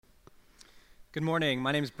Good morning.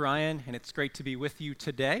 My name is Brian, and it's great to be with you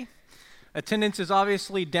today. Attendance is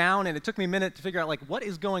obviously down, and it took me a minute to figure out, what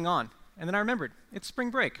is going on? And then I remembered, it's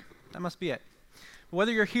spring break. That must be it.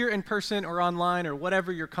 Whether you're here in person or online or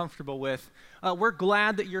whatever you're comfortable with, we're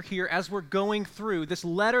glad that you're here as we're going through this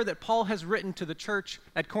letter that Paul has written to the church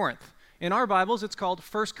at Corinth. In our Bibles, it's called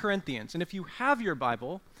 1 Corinthians. And if you have your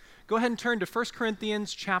Bible, go ahead and turn to 1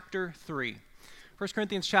 Corinthians chapter 3. 1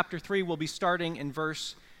 Corinthians chapter 3 will be starting in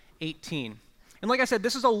verse 18. And like I said,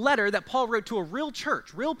 this is a letter that Paul wrote to a real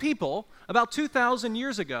church, real people, about 2,000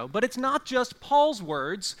 years ago. But it's not just Paul's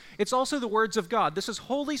words, it's also the words of God. This is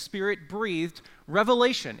Holy Spirit-breathed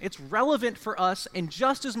revelation. It's relevant for us and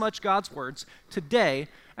just as much God's words today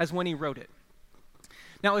as when he wrote it.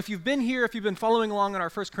 Now, if you've been here, if you've been following along in our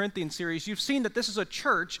 1 Corinthians series, you've seen that this is a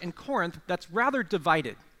church in Corinth that's rather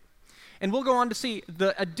divided. And we'll go on to see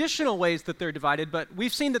the additional ways that they're divided, but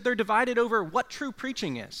we've seen that they're divided over what true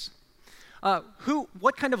preaching is.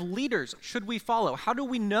 What kind of leaders should we follow? How do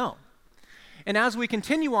we know? And as we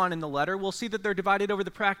continue on in the letter, we'll see that they're divided over the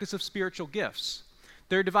practice of spiritual gifts.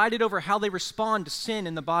 They're divided over how they respond to sin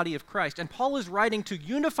in the body of Christ. And Paul is writing to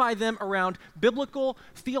unify them around biblical,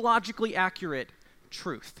 theologically accurate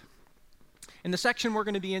truth. And the section we're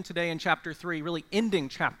going to be in today in chapter 3, really ending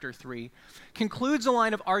chapter 3, concludes a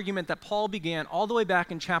line of argument that Paul began all the way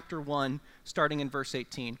back in chapter 1, starting in verse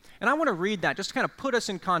 18. And I want to read that just to kind of put us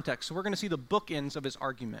in context. So we're going to see the bookends of his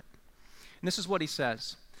argument. And this is what he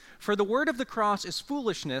says. For the word of the cross is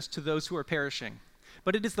foolishness to those who are perishing,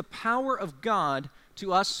 but it is the power of God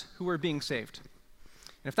to us who are being saved.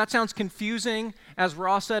 And if that sounds confusing, as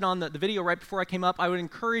Ross said on the video right before I came up, I would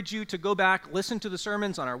encourage you to go back, listen to the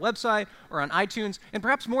sermons on our website or on iTunes, and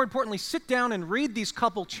perhaps more importantly, sit down and read these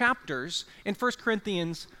couple chapters in 1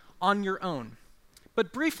 Corinthians on your own.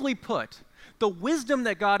 But briefly put, the wisdom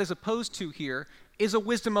that God is opposed to here is a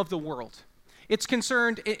wisdom of the world. It's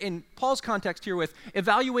concerned, in Paul's context here, with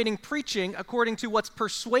evaluating preaching according to what's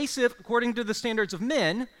persuasive, according to the standards of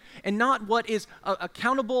men, and not what is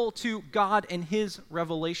accountable to God and his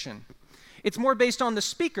revelation. It's more based on the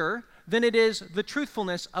speaker than it is the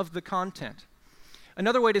truthfulness of the content.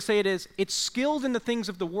 Another way to say it is, it's skilled in the things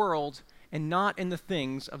of the world and not in the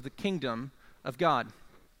things of the kingdom of God.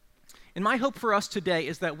 And my hope for us today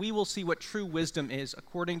is that we will see what true wisdom is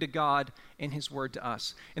according to God and his word to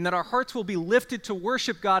us, and that our hearts will be lifted to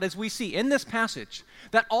worship God as we see in this passage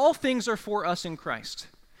that all things are for us in Christ.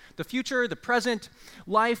 The future, the present,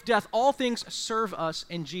 life, death, all things serve us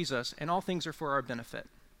in Jesus, and all things are for our benefit.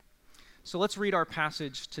 So let's read our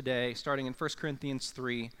passage today, starting in 1 Corinthians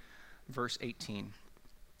 3, verse 18.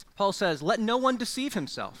 Paul says, "Let no one deceive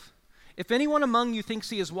himself. If anyone among you thinks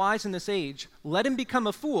he is wise in this age, let him become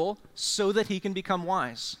a fool so that he can become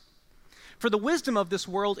wise. For the wisdom of this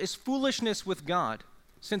world is foolishness with God,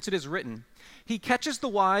 since it is written, he catches the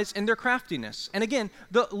wise in their craftiness. And again,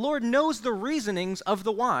 the Lord knows the reasonings of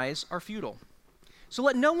the wise are futile. So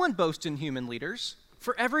let no one boast in human leaders,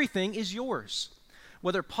 for everything is yours.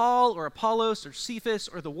 Whether Paul or Apollos or Cephas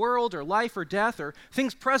or the world or life or death or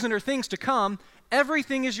things present or things to come,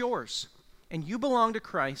 everything is yours. And you belong to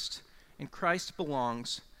Christ, and Christ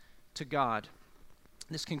belongs to God."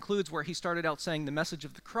 This concludes where he started out saying the message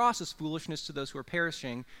of the cross is foolishness to those who are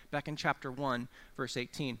perishing, back in chapter 1, verse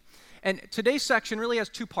 18. And today's section really has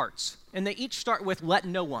two parts, and they each start with "let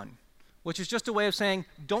no one," which is just a way of saying,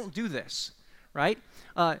 don't do this, right?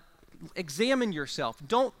 Examine yourself.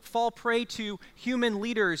 Don't fall prey to human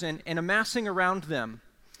leaders and amassing around them.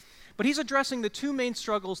 But he's addressing the two main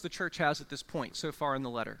struggles the church has at this point so far in the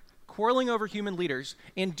letter: quarreling over human leaders,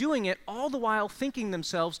 and doing it all the while thinking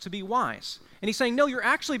themselves to be wise. And he's saying, no, you're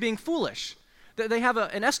actually being foolish. They have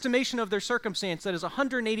an estimation of their circumstance that is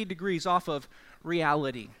 180 degrees off of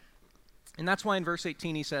reality. And that's why in verse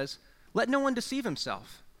 18 he says, "Let no one deceive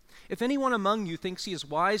himself. If anyone among you thinks he is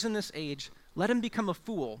wise in this age, let him become a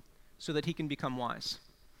fool so that he can become wise."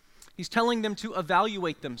 He's telling them to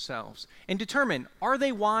evaluate themselves and determine, are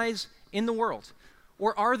they wise in the world?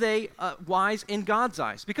 Or are they wise in God's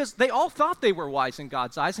eyes? Because they all thought they were wise in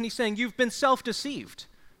God's eyes, and he's saying, you've been self-deceived.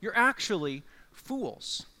 You're actually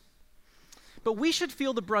fools. But we should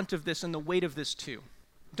feel the brunt of this and the weight of this too.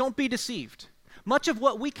 Don't be deceived. Much of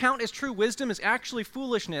what we count as true wisdom is actually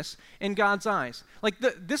foolishness in God's eyes.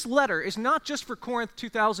 This letter is not just for Corinth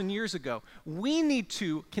 2,000 years ago. We need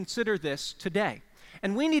to consider this today.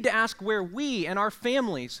 And we need to ask where we and our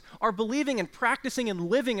families are believing and practicing and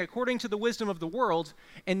living according to the wisdom of the world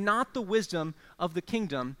and not the wisdom of the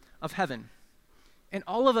kingdom of heaven. And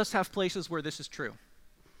all of us have places where this is true.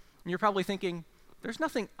 And you're probably thinking, there's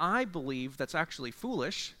nothing I believe that's actually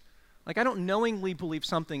foolish. I don't knowingly believe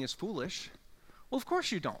something is foolish. Well, of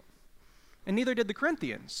course you don't. and neither did the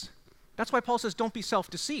Corinthians. That's why Paul says, don't be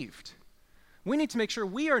self-deceived. We need to make sure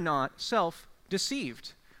we are not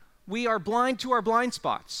self-deceived. We are blind to our blind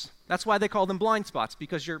spots. That's why they call them blind spots,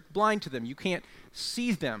 because you're blind to them. You can't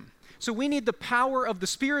see them. So we need the power of the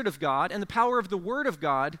Spirit of God and the power of the Word of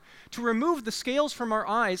God to remove the scales from our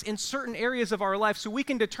eyes in certain areas of our life so we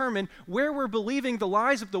can determine where we're believing the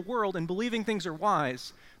lies of the world and believing things are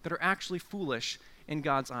wise that are actually foolish in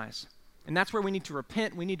God's eyes. And that's where we need to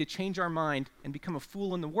repent. We need to change our mind and become a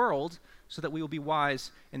fool in the world so that we will be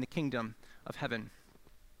wise in the kingdom of heaven.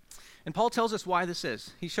 And Paul tells us why this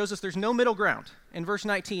is. He shows us there's no middle ground. In verse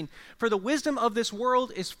 19, for the wisdom of this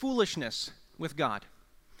world is foolishness with God.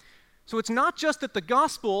 So it's not just that the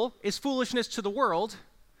gospel is foolishness to the world,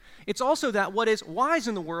 it's also that what is wise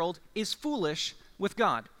in the world is foolish with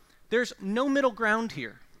God. There's no middle ground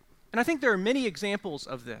here. And I think there are many examples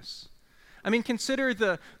of this. I mean, consider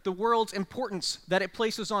the world's importance that it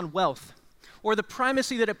places on wealth, or the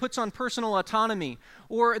primacy that it puts on personal autonomy,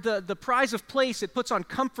 or the prize of place it puts on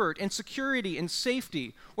comfort and security and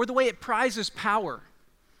safety, or the way it prizes power.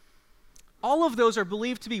 All of those are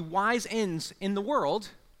believed to be wise ends in the world,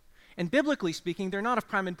 and biblically speaking, they're not of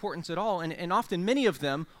prime importance at all, and often many of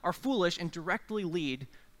them are foolish and directly lead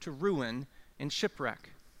to ruin and shipwreck.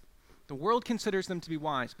 The world considers them to be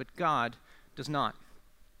wise, but God does not.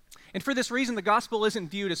 And for this reason, the gospel isn't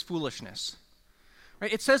viewed as foolishness.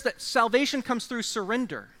 Right? It says that salvation comes through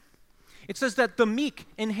surrender. It says that the meek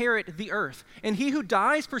inherit the earth, and he who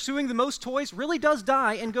dies pursuing the most toys really does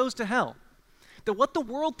die and goes to hell. That what the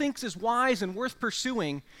world thinks is wise and worth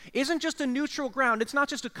pursuing isn't just a neutral ground. It's not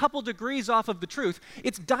just a couple degrees off of the truth.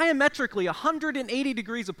 It's diametrically 180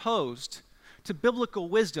 degrees opposed to biblical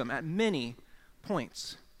wisdom at many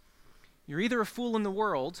points. You're either a fool in the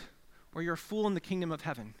world or you're a fool in the kingdom of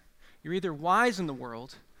heaven. You're either wise in the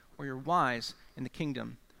world or you're wise in the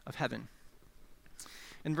kingdom of heaven.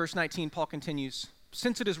 In verse 19, Paul continues,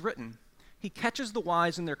 since it is written, he catches the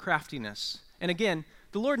wise in their craftiness. And again,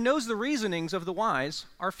 the Lord knows the reasonings of the wise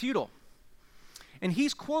are futile. And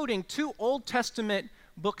he's quoting two Old Testament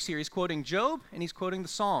books here. He's quoting Job and he's quoting the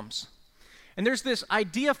Psalms. And there's this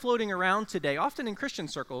idea floating around today, often in Christian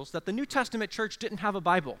circles, that the New Testament church didn't have a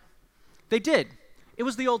Bible. They did. It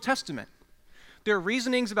was the Old Testament. Their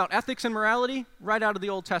reasonings about ethics and morality, right out of the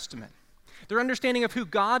Old Testament. Their understanding of who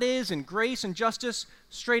God is and grace and justice,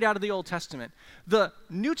 straight out of the Old Testament. The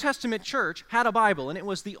New Testament church had a Bible, and it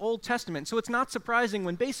was the Old Testament. So it's not surprising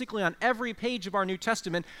when basically on every page of our New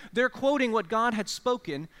Testament, they're quoting what God had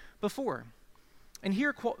spoken before. And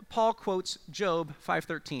here Paul quotes Job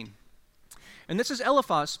 5:13. And this is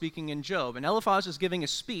Eliphaz speaking in Job. And Eliphaz is giving a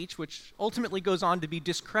speech which ultimately goes on to be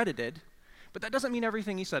discredited, but that doesn't mean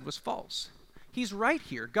everything he said was false. He's right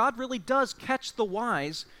here. God really does catch the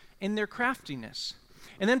wise in their craftiness.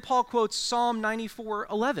 And then Paul quotes Psalm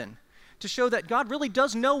 94:11 to show that God really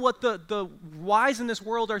does know what the wise in this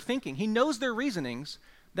world are thinking. He knows their reasonings,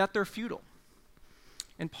 that they're futile.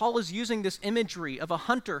 And Paul is using this imagery of a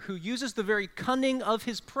hunter who uses the very cunning of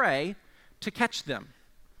his prey to catch them.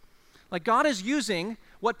 Like God is using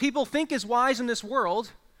what people think is wise in this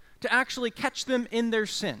world to actually catch them in their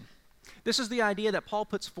sin. This is the idea that Paul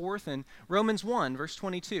puts forth in Romans 1, verse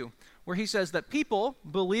 22, where he says that people,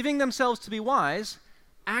 believing themselves to be wise,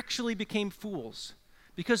 actually became fools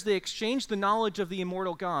because they exchanged the knowledge of the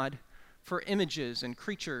immortal God for images and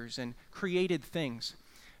creatures and created things.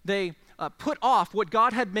 They put off what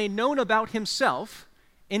God had made known about himself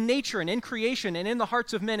in nature and in creation and in the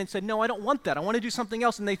hearts of men and said, no, I don't want that. I want to do something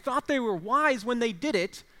else. And they thought they were wise when they did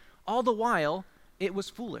it. All the while, it was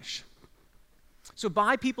foolish. So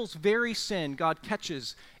by people's very sin, God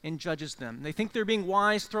catches and judges them. They think they're being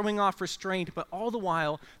wise, throwing off restraint, but all the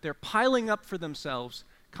while, they're piling up for themselves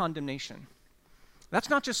condemnation. That's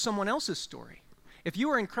not just someone else's story. If you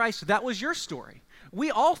were in Christ, that was your story. We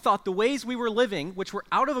all thought the ways we were living, which were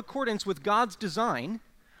out of accordance with God's design,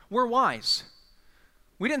 were wise.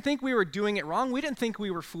 We didn't think we were doing it wrong. We didn't think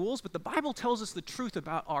we were fools, but the Bible tells us the truth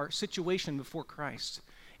about our situation before Christ.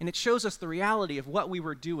 And it shows us the reality of what we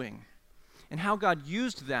were doing and how God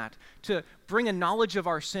used that to bring a knowledge of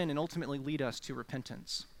our sin and ultimately lead us to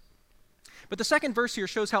repentance. But the second verse here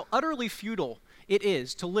shows how utterly futile it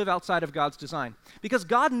is to live outside of God's design. Because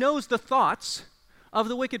God knows the thoughts of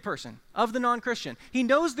the wicked person, of the non-Christian. He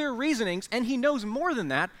knows their reasonings, and he knows more than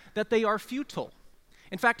that they are futile.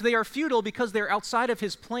 In fact, they are futile because they're outside of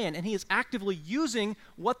his plan, and he is actively using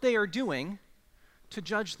what they are doing to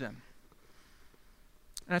judge them.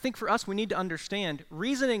 And I think for us, we need to understand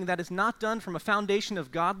reasoning that is not done from a foundation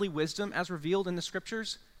of godly wisdom as revealed in the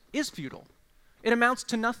scriptures is futile. It amounts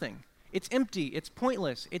to nothing. It's empty, it's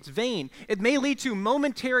pointless, it's vain. It may lead to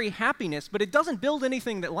momentary happiness, but it doesn't build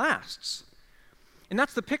anything that lasts. And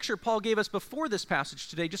that's the picture Paul gave us before this passage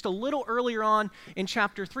today, just a little earlier on in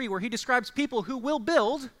chapter 3, where he describes people who will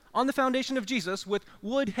build on the foundation of Jesus with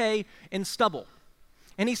wood, hay, and stubble.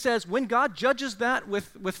 And he says, when God judges that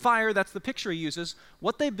with fire, that's the picture he uses,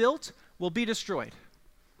 what they built will be destroyed.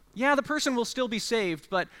 Yeah, the person will still be saved,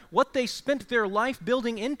 but what they spent their life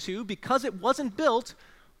building into, because it wasn't built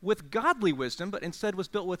with godly wisdom, but instead was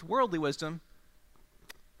built with worldly wisdom,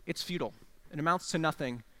 it's futile. It amounts to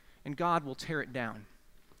nothing, and God will tear it down.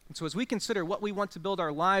 And so as we consider what we want to build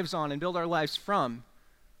our lives on and build our lives from,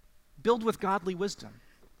 build with godly wisdom.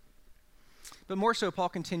 But more so, Paul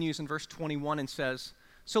continues in verse 21 and says,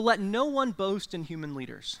 so let no one boast in human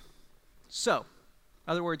leaders. So,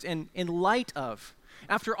 in other words, in light of,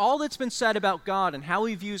 after all that's been said about God and how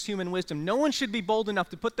he views human wisdom, no one should be bold enough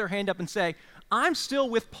to put their hand up and say, I'm still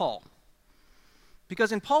with Paul.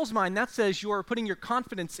 Because in Paul's mind, that says you are putting your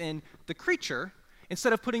confidence in the creature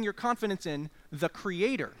instead of putting your confidence in the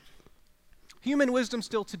Creator. Human wisdom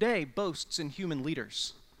still today boasts in human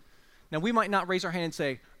leaders. Now, we might not raise our hand and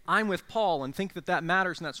say, I'm with Paul, and think that that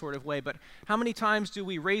matters in that sort of way, but how many times do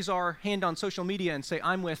we raise our hand on social media and say,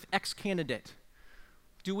 I'm with X candidate?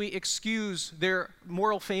 Do we excuse their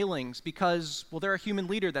moral failings because, well, they're a human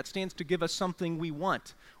leader that stands to give us something we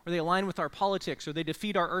want, or they align with our politics, or they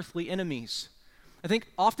defeat our earthly enemies? I think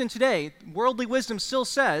often today, worldly wisdom still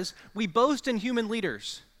says we boast in human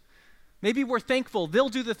leaders. Maybe we're thankful they'll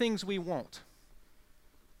do the things we won't.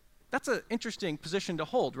 That's an interesting position to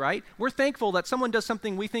hold, right? We're thankful that someone does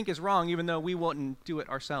something we think is wrong, even though we wouldn't do it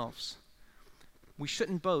ourselves. We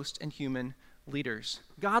shouldn't boast in human leaders.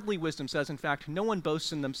 Godly wisdom says, in fact, no one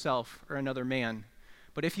boasts in themselves or another man.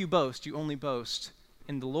 But if you boast, you only boast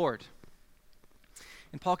in the Lord.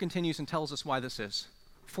 And Paul continues and tells us why this is.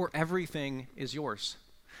 For everything is yours.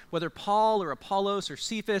 Whether Paul or Apollos or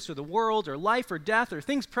Cephas or the world or life or death or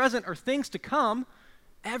things present or things to come,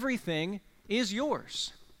 everything is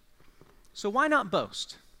yours. So why not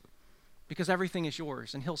boast? Because everything is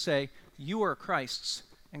yours. And he'll say, you are Christ's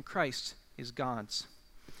and Christ is God's.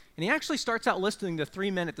 And he actually starts out listing the three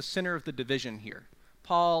men at the center of the division here.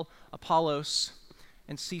 Paul, Apollos,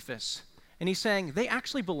 and Cephas. And he's saying they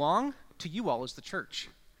actually belong to you all as the church.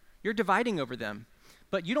 You're dividing over them.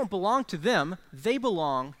 But you don't belong to them, they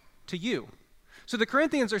belong to you. So the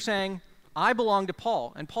Corinthians are saying, I belong to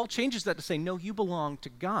Paul. And Paul changes that to say, no, you belong to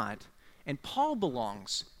God. And Paul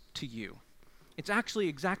belongs to you. It's actually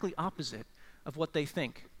exactly opposite of what they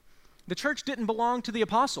think. The church didn't belong to the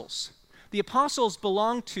apostles. The apostles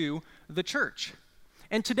belong to the church.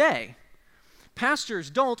 And today, pastors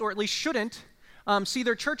don't, or at least shouldn't, see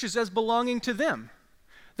their churches as belonging to them.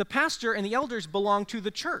 The pastor and the elders belong to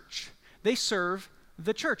the church. They serve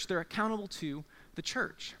the church. They're accountable to the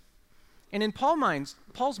church. And in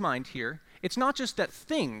Paul's mind here, it's not just that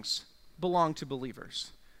things belong to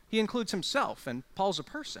believers. He includes himself, and Paul's a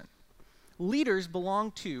person. Leaders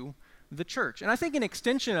belong to the church. And I think an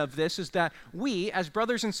extension of this is that we, as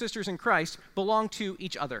brothers and sisters in Christ, belong to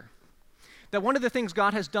each other. That one of the things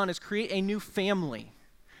God has done is create a new family,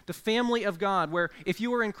 the family of God, where if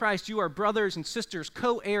you are in Christ, you are brothers and sisters,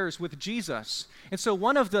 co-heirs with Jesus. And so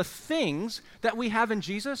one of the things that we have in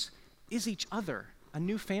Jesus is each other, a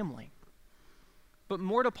new family. But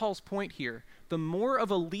more to Paul's point here, the more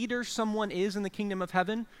of a leader someone is in the kingdom of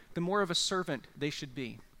heaven, the more of a servant they should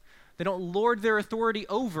be. They don't lord their authority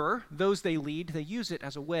over those they lead. They use it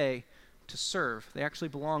as a way to serve. They actually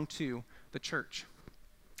belong to the church.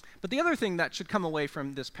 But the other thing that should come away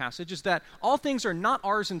from this passage is that all things are not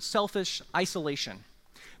ours in selfish isolation.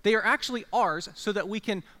 They are actually ours so that we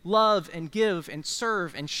can love and give and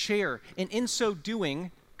serve and share, and in so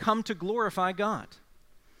doing, come to glorify God.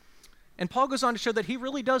 And Paul goes on to show that he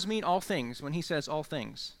really does mean all things when he says all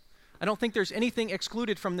things. I don't think there's anything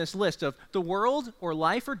excluded from this list of the world or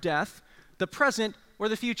life or death, the present or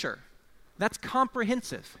the future. That's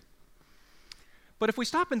comprehensive. But if we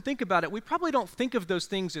stop and think about it, we probably don't think of those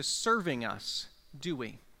things as serving us, do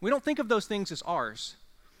we? We don't think of those things as ours.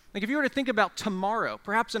 Like if you were to think about tomorrow,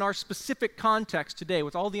 perhaps in our specific context today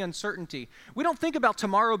with all the uncertainty, we don't think about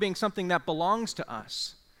tomorrow being something that belongs to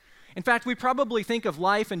us. In fact, we probably think of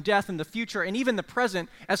life and death and the future and even the present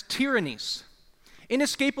as tyrannies,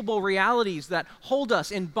 inescapable realities that hold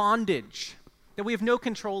us in bondage that we have no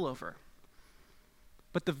control over.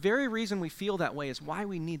 But the very reason we feel that way is why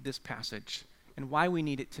we need this passage and why we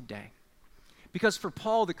need it today. Because for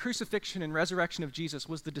Paul, the crucifixion and resurrection of Jesus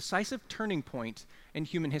was the decisive turning point in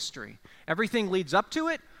human history. Everything leads up to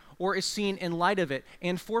it or is seen in light of it.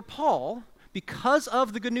 And for Paul, because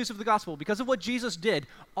of the good news of the gospel, because of what Jesus did,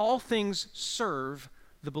 all things serve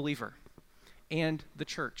the believer and the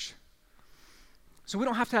church. So we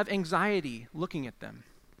don't have to have anxiety looking at them.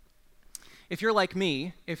 If you're like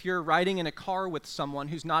me, if you're riding in a car with someone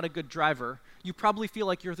who's not a good driver, you probably feel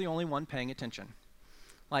like you're the only one paying attention.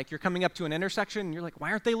 Like you're coming up to an intersection and you're like,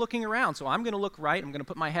 why aren't they looking around? So I'm going to look right. I'm going to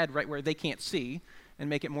put my head right where they can't see and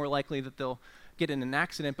make it more likely that they'll get in an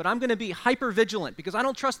accident. But I'm going to be hyper vigilant because I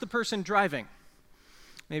don't trust the person driving.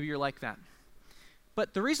 Maybe you're like that.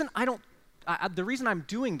 But the reason I'm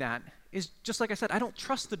doing that is just like I said, I don't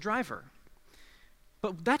trust the driver.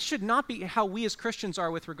 But that should not be how we as Christians are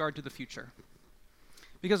with regard to the future.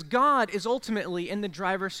 Because God is ultimately in the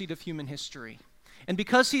driver's seat of human history. And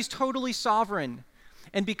because he's totally sovereign,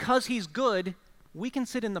 and because he's good, we can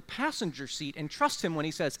sit in the passenger seat and trust him when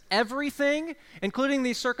he says, everything, including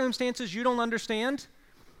these circumstances you don't understand,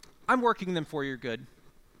 I'm working them for your good.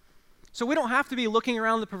 So we don't have to be looking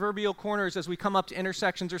around the proverbial corners as we come up to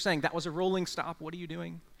intersections or saying, that was a rolling stop, what are you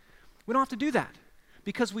doing? We don't have to do that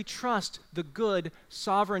because we trust the good,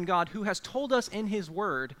 sovereign God who has told us in his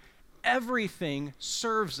word, everything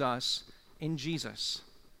serves us in Jesus.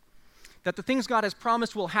 That the things God has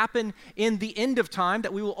promised will happen in the end of time,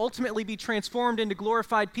 that we will ultimately be transformed into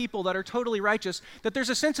glorified people that are totally righteous, that there's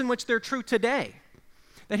a sense in which they're true today,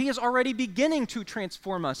 that he is already beginning to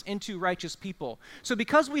transform us into righteous people. So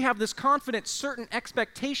because we have this confident, certain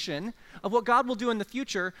expectation of what God will do in the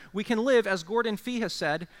future, we can live, as Gordon Fee has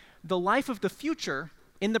said, the life of the future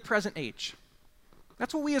in the present age.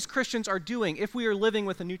 That's what we as Christians are doing if we are living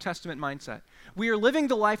with a New Testament mindset. We are living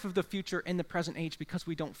the life of the future in the present age because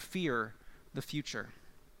we don't fear the future.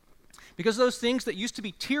 Because those things that used to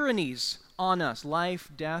be tyrannies on us, life,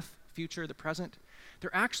 death, future, the present,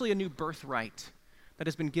 they're actually a new birthright that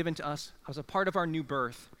has been given to us as a part of our new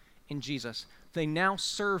birth in Jesus. They now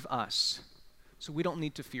serve us, so we don't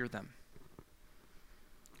need to fear them.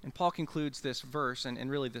 And Paul concludes this verse and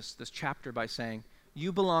really this chapter by saying,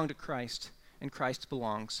 you belong to Christ, and Christ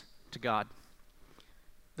belongs to God.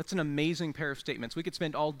 That's an amazing pair of statements. We could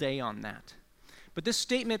spend all day on that. But this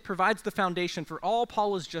statement provides the foundation for all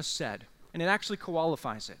Paul has just said, and it actually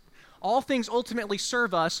qualifies it. All things ultimately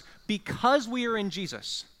serve us because we are in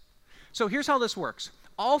Jesus. So here's how this works.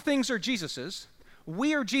 All things are Jesus's.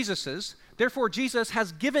 We are Jesus's. Therefore, Jesus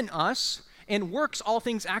has given us and works all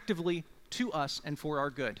things actively to us and for our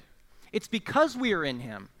good. It's because we are in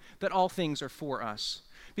him that all things are for us.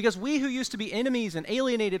 Because we who used to be enemies and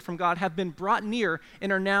alienated from God have been brought near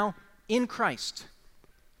and are now in Christ.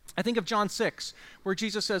 I think of John 6, where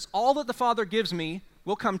Jesus says, all that the Father gives me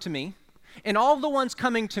will come to me, and all the ones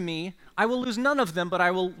coming to me, I will lose none of them, but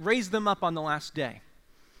I will raise them up on the last day.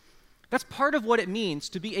 That's part of what it means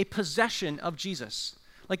to be a possession of Jesus.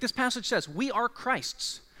 Like this passage says, we are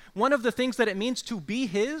Christ's. One of the things that it means to be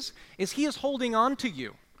his is he is holding on to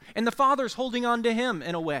you, and the Father's holding on to him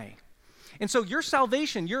in a way. And so your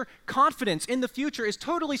salvation, your confidence in the future is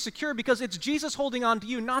totally secure because it's Jesus holding on to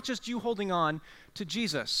you, not just you holding on to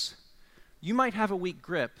Jesus. You might have a weak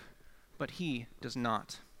grip, but he does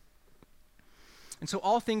not. And so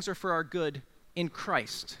all things are for our good in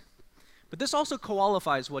Christ. But this also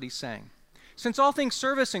qualifies what he's saying. Since all things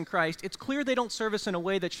serve us in Christ, it's clear they don't serve us in a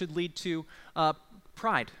way that should lead to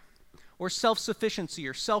pride or self-sufficiency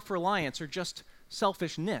or self-reliance or just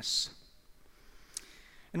selfishness.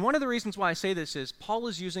 And one of the reasons why I say this is Paul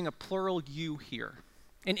is using a plural you here.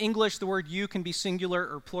 In English, the word you can be singular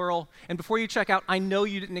or plural. And before you check out, I know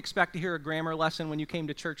you didn't expect to hear a grammar lesson when you came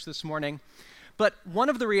to church this morning. But one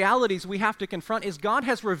of the realities we have to confront is God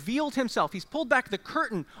has revealed himself. He's pulled back the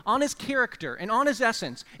curtain on his character and on his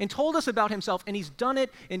essence and told us about himself, and he's done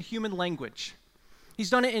it in human language. He's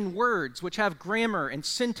done it in words which have grammar and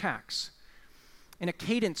syntax and a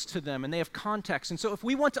cadence to them, and they have context. And so if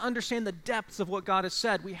we want to understand the depths of what God has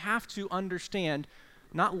said, we have to understand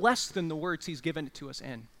not less than the words he's given it to us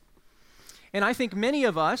in. And I think many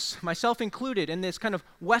of us, myself included, in this kind of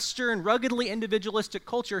Western, ruggedly individualistic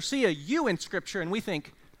culture, see a you in Scripture, and we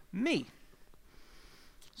think, me.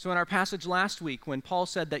 So in our passage last week, when Paul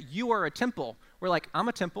said that you are a temple, we're like, I'm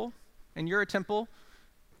a temple, and you're a temple,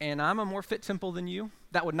 and I'm a more fit temple than you.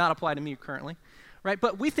 That would not apply to me currently. Right?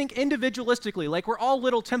 But we think individualistically, like we're all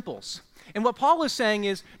little temples. And what Paul is saying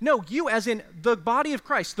is, no, you as in the body of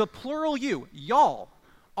Christ, the plural you, y'all,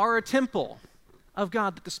 are a temple of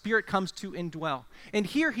God that the Spirit comes to indwell. And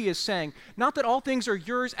here he is saying, not that all things are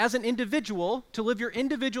yours as an individual to live your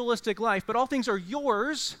individualistic life, but all things are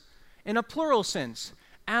yours in a plural sense,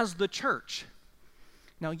 as the church.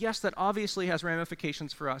 Now, yes, that obviously has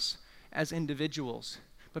ramifications for us as individuals,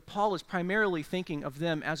 but Paul is primarily thinking of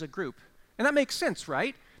them as a group. And that makes sense,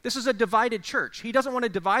 right? This is a divided church. He doesn't want to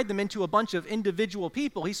divide them into a bunch of individual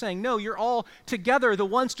people. He's saying, no, you're all together, the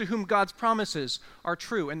ones to whom God's promises are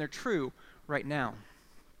true, and they're true right now.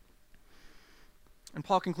 And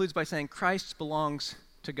Paul concludes by saying, Christ belongs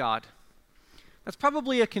to God. That's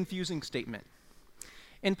probably a confusing statement,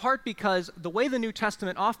 in part because the way the New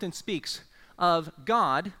Testament often speaks of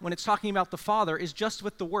God, when it's talking about the Father, is just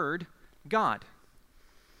with the word God.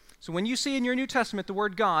 So when you see in your New Testament the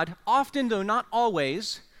word God, often, though not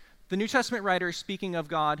always, the New Testament writer is speaking of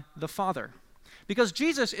God the Father. Because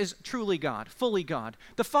Jesus is truly God, fully God.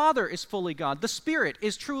 The Father is fully God. The Spirit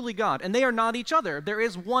is truly God, and they are not each other. There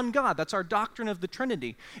is one God. That's our doctrine of the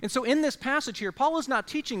Trinity. And so in this passage here, Paul is not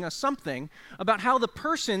teaching us something about how the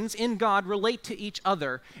persons in God relate to each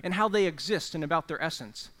other and how they exist and about their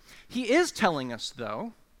essence. He is telling us,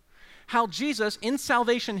 though, how Jesus, in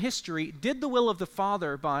salvation history, did the will of the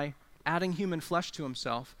Father by adding human flesh to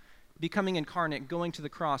himself, becoming incarnate, going to the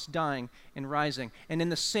cross, dying, and rising. And in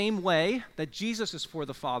the same way that Jesus is for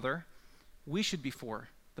the Father, we should be for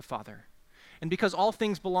the Father. And because all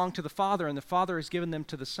things belong to the Father, and the Father has given them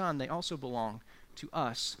to the Son, they also belong to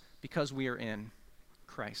us because we are in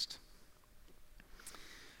Christ.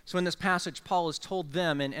 So in this passage, Paul has told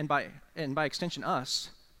them, and by extension us,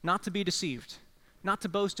 not to be deceived, not to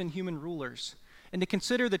boast in human rulers, and to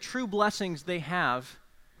consider the true blessings they have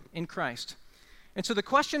in Christ. And so the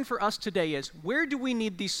question for us today is, where do we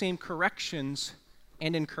need these same corrections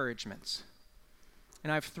and encouragements?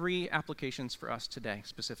 And I have 3 applications for us today,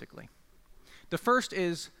 specifically. The first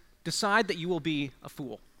is, decide that you will be a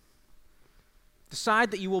fool.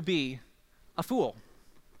 Decide that you will be a fool.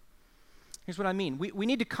 Here's what I mean. We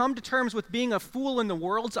need to come to terms with being a fool in the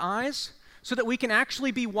world's eyes so that we can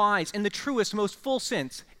actually be wise in the truest, most full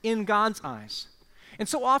sense in God's eyes. And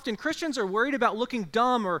so often Christians are worried about looking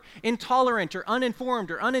dumb or intolerant or uninformed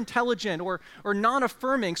or unintelligent or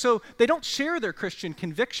non-affirming, so they don't share their Christian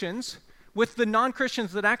convictions with the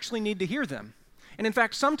non-Christians that actually need to hear them. And in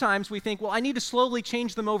fact, sometimes we think, well, I need to slowly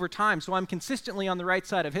change them over time so I'm consistently on the right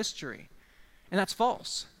side of history. And that's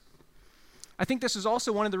false. I think this is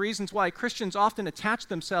also one of the reasons why Christians often attach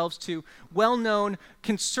themselves to well-known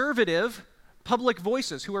conservative public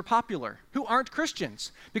voices who are popular, who aren't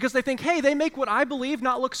Christians, because they think, hey, they make what I believe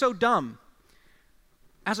not look so dumb.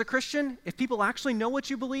 As a Christian, if people actually know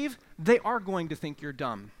what you believe, they are going to think you're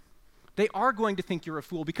dumb. They are going to think you're a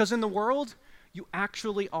fool, because in the world, you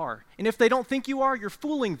actually are. And if they don't think you are, you're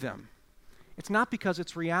fooling them. It's not because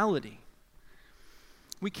it's reality.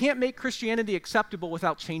 We can't make Christianity acceptable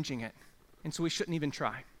without changing it, and so we shouldn't even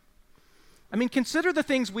try. I mean, consider the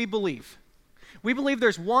things we believe. We believe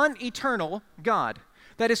there's one eternal God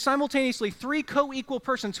that is simultaneously 3 co-equal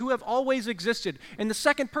persons who have always existed. And the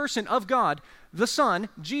second person of God, the Son,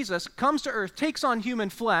 Jesus, comes to earth, takes on human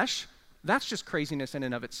flesh. That's just craziness in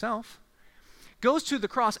and of itself. Goes to the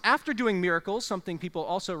cross after doing miracles, something people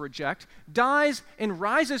also reject, dies and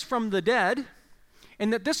rises from the dead,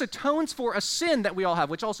 and that this atones for a sin that we all have,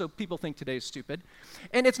 which also people think today is stupid.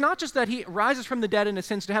 And it's not just that he rises from the dead and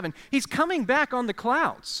ascends to heaven. He's coming back on the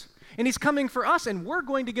clouds. And he's coming for us, and we're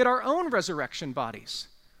going to get our own resurrection bodies.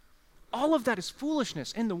 All of that is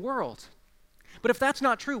foolishness in the world. But if that's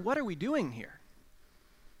not true, what are we doing here?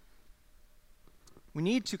 We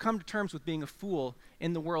need to come to terms with being a fool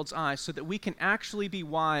in the world's eyes so that we can actually be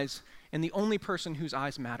wise in the only person whose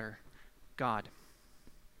eyes matter, God.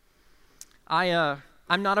 I'm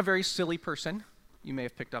not a very silly person. You may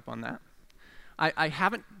have picked up on that. I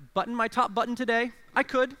haven't buttoned my top button today. I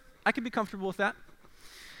could be comfortable with that.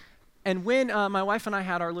 And when my wife and I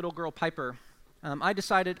had our little girl, Piper, I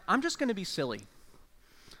decided I'm just going to be silly.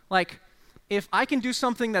 Like, if I can do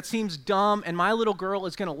something that seems dumb and my little girl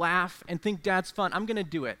is going to laugh and think Dad's fun, I'm going to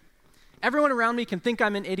do it. Everyone around me can think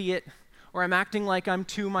I'm an idiot or I'm acting like I'm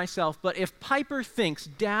too myself, but if Piper thinks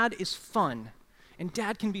Dad is fun and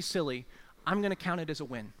Dad can be silly, I'm going to count it as a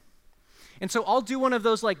win. And so I'll do one of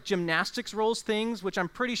those like gymnastics rolls things, which I'm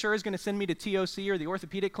pretty sure is going to send me to TOC or the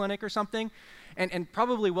orthopedic clinic or something, and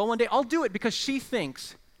probably will one day. I'll do it because she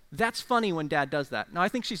thinks that's funny when Dad does that. Now, I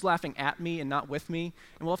think she's laughing at me and not with me,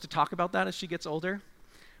 and we'll have to talk about that as she gets older.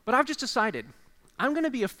 But I've just decided I'm going to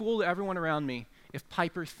be a fool to everyone around me if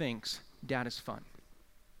Piper thinks Dad is fun.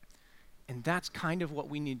 And that's kind of what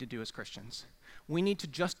we need to do as Christians. We need to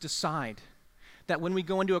just decide that when we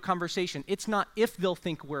go into a conversation, it's not if they'll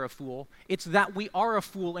think we're a fool, it's that we are a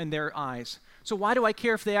fool in their eyes. So why do I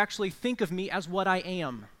care if they actually think of me as what I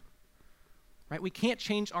am? Right? We can't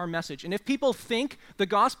change our message. And if people think the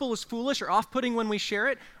gospel is foolish or off-putting when we share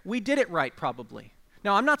it, we did it right probably.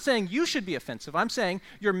 Now, I'm not saying you should be offensive. I'm saying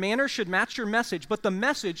your manner should match your message, but the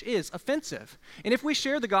message is offensive. And if we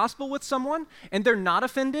share the gospel with someone and they're not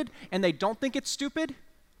offended and they don't think it's stupid,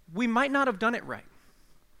 we might not have done it right.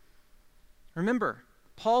 Remember,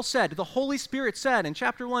 Paul said, the Holy Spirit said in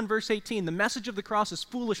chapter 1, verse 18, the message of the cross is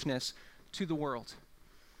foolishness to the world.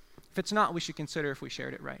 If it's not, we should consider if we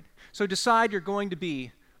shared it right. So decide you're going to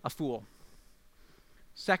be a fool.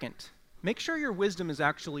 Second, make sure your wisdom is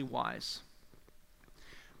actually wise.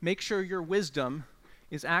 Make sure your wisdom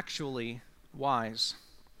is actually wise.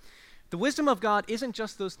 The wisdom of God isn't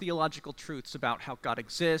just those theological truths about how God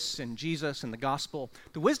exists and Jesus and the gospel.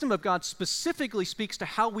 The wisdom of God specifically speaks to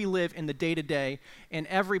how we live in the day-to-day in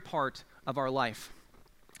every part of our life.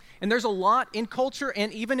 And there's a lot in culture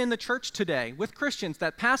and even in the church today with Christians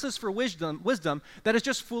that passes for wisdom that is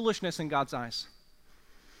just foolishness in God's eyes.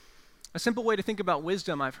 A simple way to think about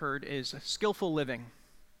wisdom, I've heard, is skillful living.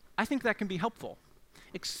 I think that can be helpful,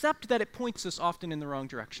 except that it points us often in the wrong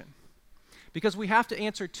direction. Because we have to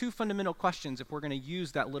answer two fundamental questions if we're going to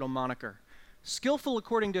use that little moniker. Skillful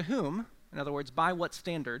according to whom? In other words, by what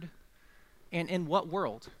standard? And in what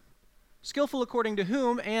world? Skillful according to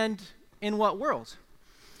whom and in what world?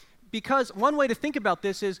 Because one way to think about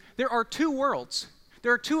this is there are two worlds.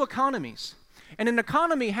 There are two economies. And an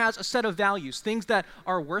economy has a set of values, things that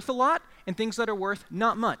are worth a lot and things that are worth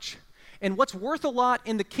not much. And what's worth a lot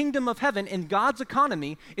in the kingdom of heaven, in God's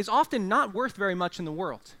economy, is often not worth very much in the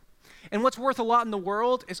world. And what's worth a lot in the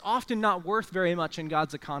world is often not worth very much in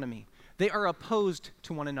God's economy. They are opposed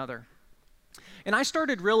to one another. And I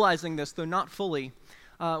started realizing this, though not fully,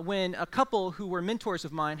 when a couple who were mentors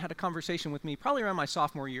of mine had a conversation with me probably around my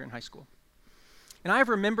sophomore year in high school. And I have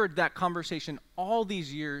remembered that conversation all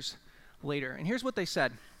these years later. And here's what they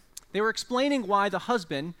said. They were explaining why the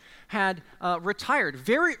husband had retired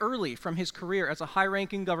very early from his career as a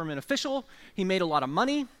high-ranking government official. He made a lot of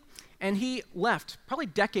money, and he left probably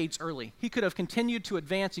decades early. He could have continued to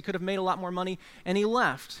advance. He could have made a lot more money, and he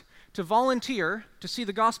left to volunteer to see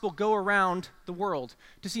the gospel go around the world,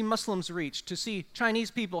 to see Muslims reached, to see Chinese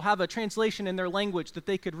people have a translation in their language that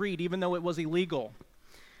they could read, even though it was illegal.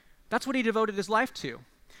 That's what he devoted his life to.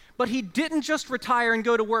 But he didn't just retire and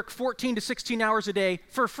go to work 14 to 16 hours a day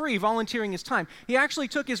for free, volunteering his time. He actually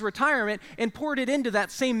took his retirement and poured it into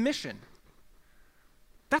that same mission.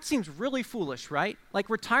 That seems really foolish, right? Like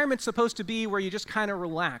retirement's supposed to be where you just kind of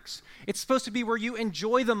relax. It's supposed to be where you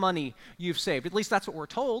enjoy the money you've saved. At least that's what we're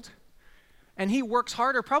told. And he works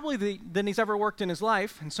harder probably than he's ever worked in his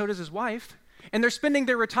life, and so does his wife. And they're spending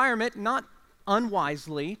their retirement not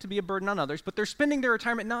unwisely to be a burden on others, but they're spending their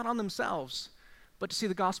retirement not on themselves, but to see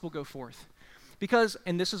the gospel go forth. Because,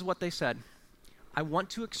 and this is what they said, I want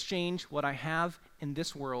to exchange what I have in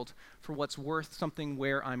this world for what's worth something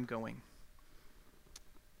where I'm going.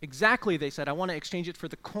 Exactly, they said, I want to exchange it for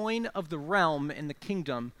the coin of the realm in the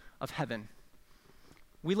kingdom of heaven.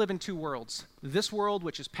 We live in two worlds. This world,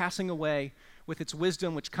 which is passing away with its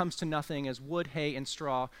wisdom, which comes to nothing as wood, hay, and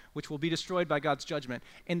straw, which will be destroyed by God's judgment.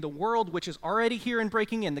 And the world, which is already here and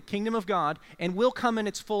breaking in, the kingdom of God, and will come in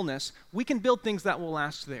its fullness. We can build things that will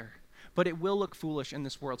last there, but it will look foolish in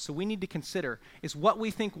this world. So we need to consider, is what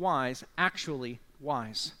we think wise actually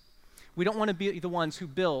wise? We don't want to be the ones who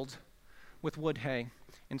build with wood, hay,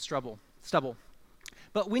 and stubble.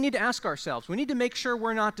 But we need to ask ourselves, we need to make sure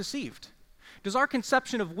we're not deceived. Does our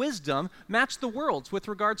conception of wisdom match the world's with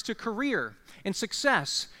regards to career and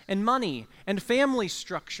success and money and family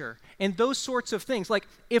structure and those sorts of things? Like,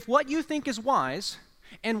 if what you think is wise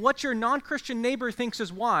and what your non-Christian neighbor thinks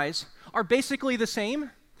is wise are basically the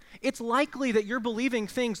same, it's likely that you're believing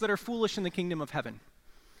things that are foolish in the kingdom of heaven.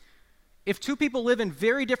 If two people live in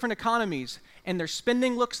very different economies and their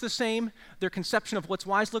spending looks the same, their conception of what's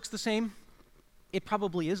wise looks the same, it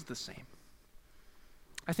probably is the same.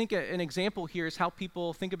 I think an example here is how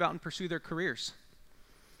people think about and pursue their careers.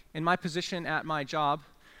 In my position at my job,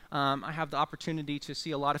 I have the opportunity to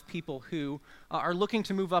see a lot of people who are looking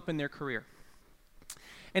to move up in their career.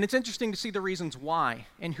 And it's interesting to see the reasons why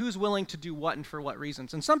and who's willing to do what and for what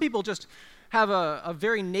reasons. And some people just have a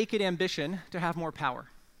very naked ambition to have more power.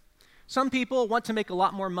 Some people want to make a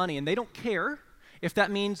lot more money, and they don't care if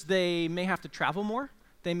that means they may have to travel more.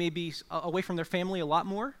 They may be away from their family a lot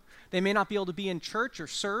more. They may not be able to be in church or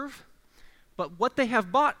serve. But what they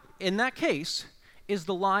have bought in that case is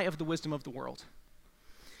the lie of the wisdom of the world.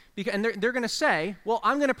 And they're going to say, well,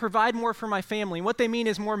 I'm going to provide more for my family. And what they mean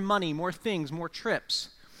is more money, more things, more trips.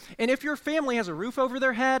 And if your family has a roof over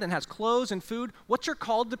their head and has clothes and food, what you're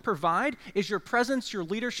called to provide is your presence, your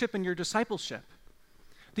leadership, and your discipleship.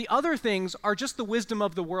 The other things are just the wisdom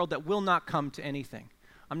of the world that will not come to anything.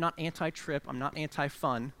 I'm not anti-trip. I'm not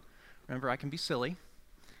anti-fun. Remember, I can be silly.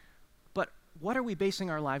 what are we basing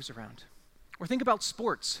our lives around? Or think about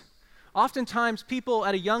sports. Oftentimes, people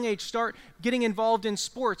at a young age start getting involved in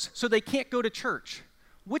sports so they can't go to church.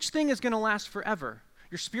 Which thing is going to last forever?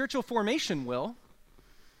 Your spiritual formation will,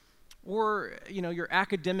 or your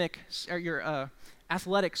academic or your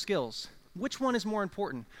athletic skills. Which one is more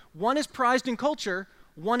important? One is prized in culture,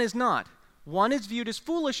 one is not. One is viewed as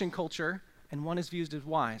foolish in culture, and one is viewed as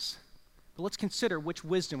wise. But let's consider which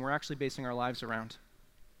wisdom we're actually basing our lives around.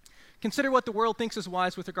 Consider what the world thinks is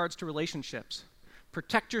wise with regards to relationships.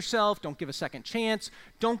 Protect yourself, don't give a second chance,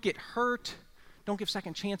 don't get hurt, don't give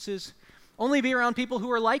second chances. Only be around people who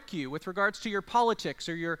are like you with regards to your politics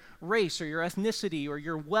or your race or your ethnicity or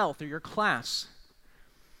your wealth or your class.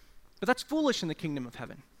 But that's foolish in the kingdom of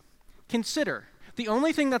heaven. Consider, the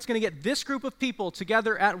only thing that's going to get this group of people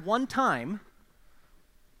together at one time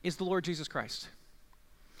is the Lord Jesus Christ.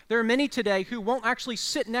 There are many today who won't actually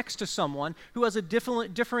sit next to someone who has a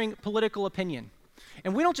differing political opinion.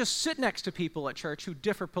 And we don't just sit next to people at church who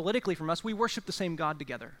differ politically from us, we worship the same God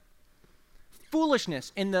together.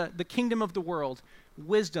 Foolishness in the kingdom of the world,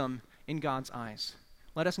 wisdom in God's eyes.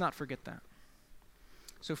 Let us not forget that.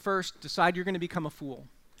 So first, decide you're going to become a fool.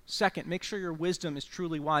 Second, make sure your wisdom is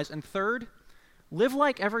truly wise. And third, live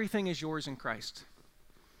like everything is yours in Christ.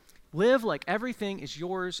 Live like everything is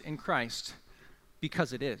yours in Christ,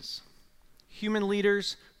 because it is. Human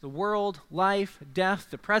leaders, the world, life, death,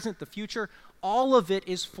 the present, the future, all of it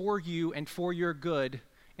is for you and for your good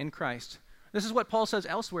in Christ. This is what Paul says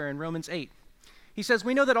elsewhere in Romans 8. He says,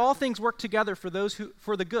 we know that all things work together for those who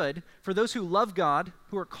love God,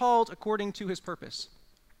 who are called according to his purpose.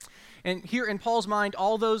 And here in Paul's mind,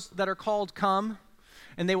 all those that are called come,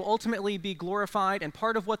 and they will ultimately be glorified, and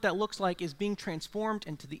part of what that looks like is being transformed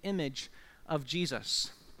into the image of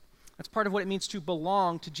Jesus. That's part of what it means to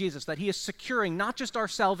belong to Jesus, that he is securing not just our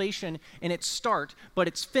salvation in its start, but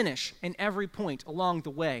its finish in every point along the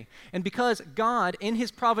way. And because God, in his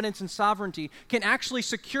providence and sovereignty, can actually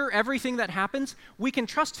secure everything that happens, we can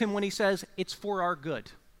trust him when he says it's for our good.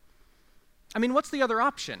 I mean, what's the other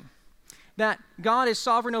option? That God is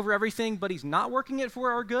sovereign over everything, but he's not working it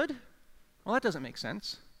for our good? Well, that doesn't make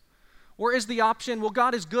sense. Or is the option, well,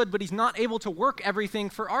 God is good, but he's not able to work everything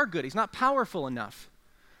for our good. He's not powerful enough.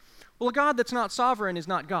 Well, a God that's not sovereign is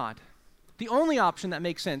not God. The only option that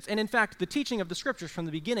makes sense, and in fact, the teaching of the scriptures from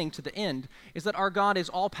the beginning to the end, is that our God is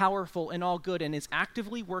all-powerful and all good and is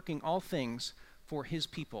actively working all things for his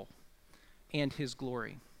people and his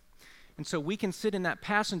glory. And so we can sit in that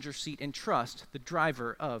passenger seat and trust the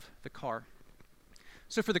driver of the car.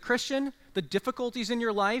 So for the Christian, the difficulties in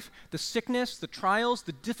your life, the sickness, the trials,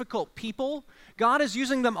 the difficult people, God is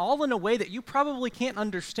using them all in a way that you probably can't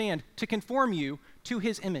understand to conform you to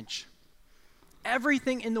his image.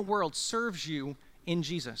 Everything in the world serves you in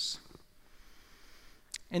Jesus.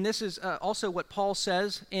 And this is also what Paul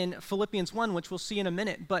says in Philippians 1, which we'll see in a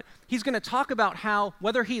minute. But he's going to talk about how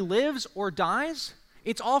whether he lives or dies,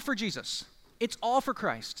 it's all for Jesus. It's all for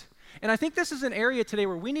Christ. And I think this is an area today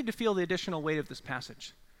where we need to feel the additional weight of this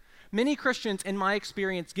passage. Many Christians, in my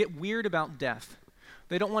experience, get weird about death.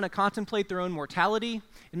 They don't want to contemplate their own mortality.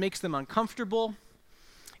 It makes them uncomfortable.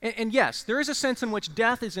 And yes, there is a sense in which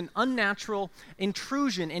death is an unnatural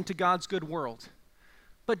intrusion into God's good world.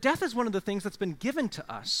 But death is one of the things that's been given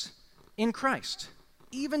to us in Christ.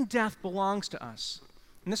 Even death belongs to us.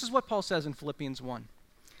 And this is what Paul says in Philippians 1.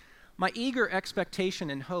 My eager expectation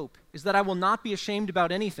and hope is that I will not be ashamed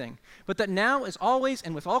about anything, but that now, as always,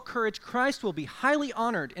 and with all courage, Christ will be highly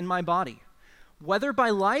honored in my body, whether by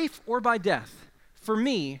life or by death. For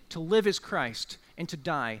me, to live is Christ, and to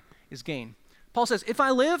die is gain. Paul says, if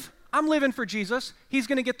I live, I'm living for Jesus. He's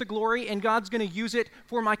going to get the glory, and God's going to use it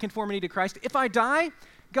for my conformity to Christ. If I die,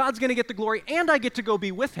 God's going to get the glory, and I get to go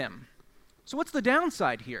be with him. So what's the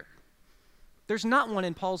downside here? There's not one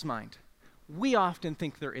in Paul's mind. We often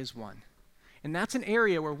think there is one. And that's an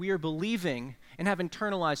area where we are believing and have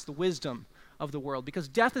internalized the wisdom of the world, because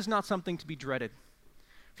death is not something to be dreaded.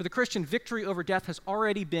 For the Christian, victory over death has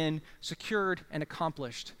already been secured and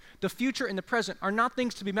accomplished. The future and the present are not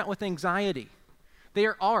things to be met with anxiety. They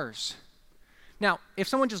are ours. Now, if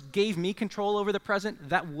someone just gave me control over the present,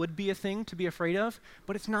 that would be a thing to be afraid of,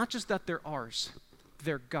 but it's not just that they're ours,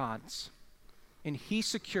 they're God's. And he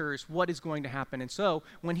secures what is going to happen. And so,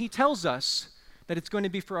 when he tells us that it's going to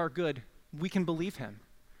be for our good, we can believe him.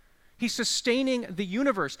 He's sustaining the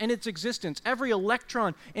universe and its existence, every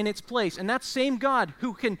electron in its place. And that same God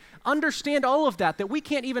who can understand all of that we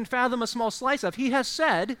can't even fathom a small slice of, he has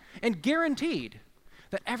said and guaranteed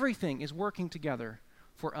that everything is working together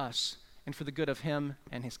for us and for the good of him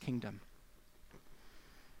and his kingdom.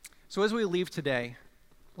 So as we leave today,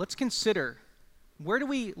 let's consider Where do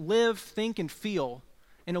we live, think, and feel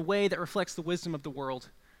in a way that reflects the wisdom of the world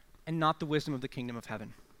and not the wisdom of the kingdom of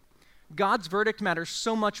heaven? God's verdict matters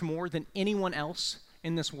so much more than anyone else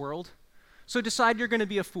in this world. So decide you're going to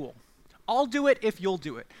be a fool. I'll do it if you'll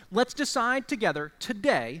do it. Let's decide together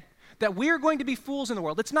today that we are going to be fools in the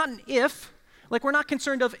world. It's not an if. Like, we're not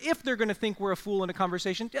concerned of if they're going to think we're a fool in a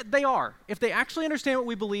conversation. They are. If they actually understand what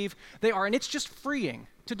we believe, they are. And it's just freeing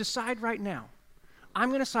to decide right now. I'm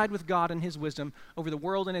going to side with God and his wisdom over the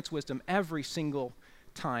world and its wisdom every single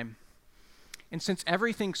time. And since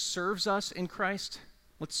everything serves us in Christ,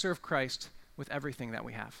 let's serve Christ with everything that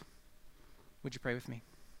we have. Would you pray with me?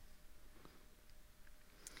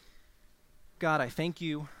 God, I thank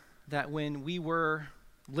you that when we were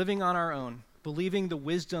living on our own, believing the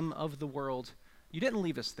wisdom of the world, you didn't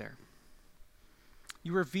leave us there.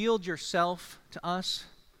 You revealed yourself to us.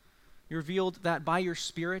 You revealed that by your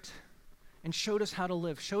Spirit and showed us how to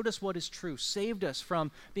live, showed us what is true, saved us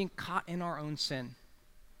from being caught in our own sin.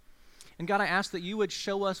 And God, I ask that you would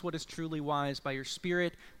show us what is truly wise by your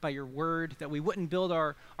Spirit, by your word, that we wouldn't build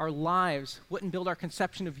our lives, wouldn't build our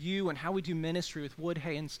conception of you and how we do ministry with wood,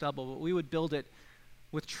 hay, and stubble, but we would build it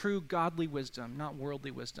with true godly wisdom, not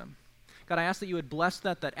worldly wisdom. God, I ask that you would bless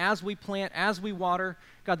that as we plant, as we water,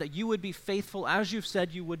 God, that you would be faithful, as you've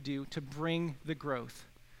said you would do, to bring the growth.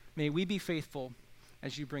 May we be faithful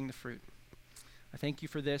as you bring the fruit. I thank you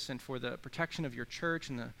for this and for the protection of your church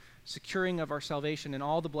and the securing of our salvation and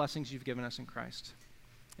all the blessings you've given us in Christ.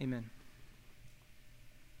 Amen.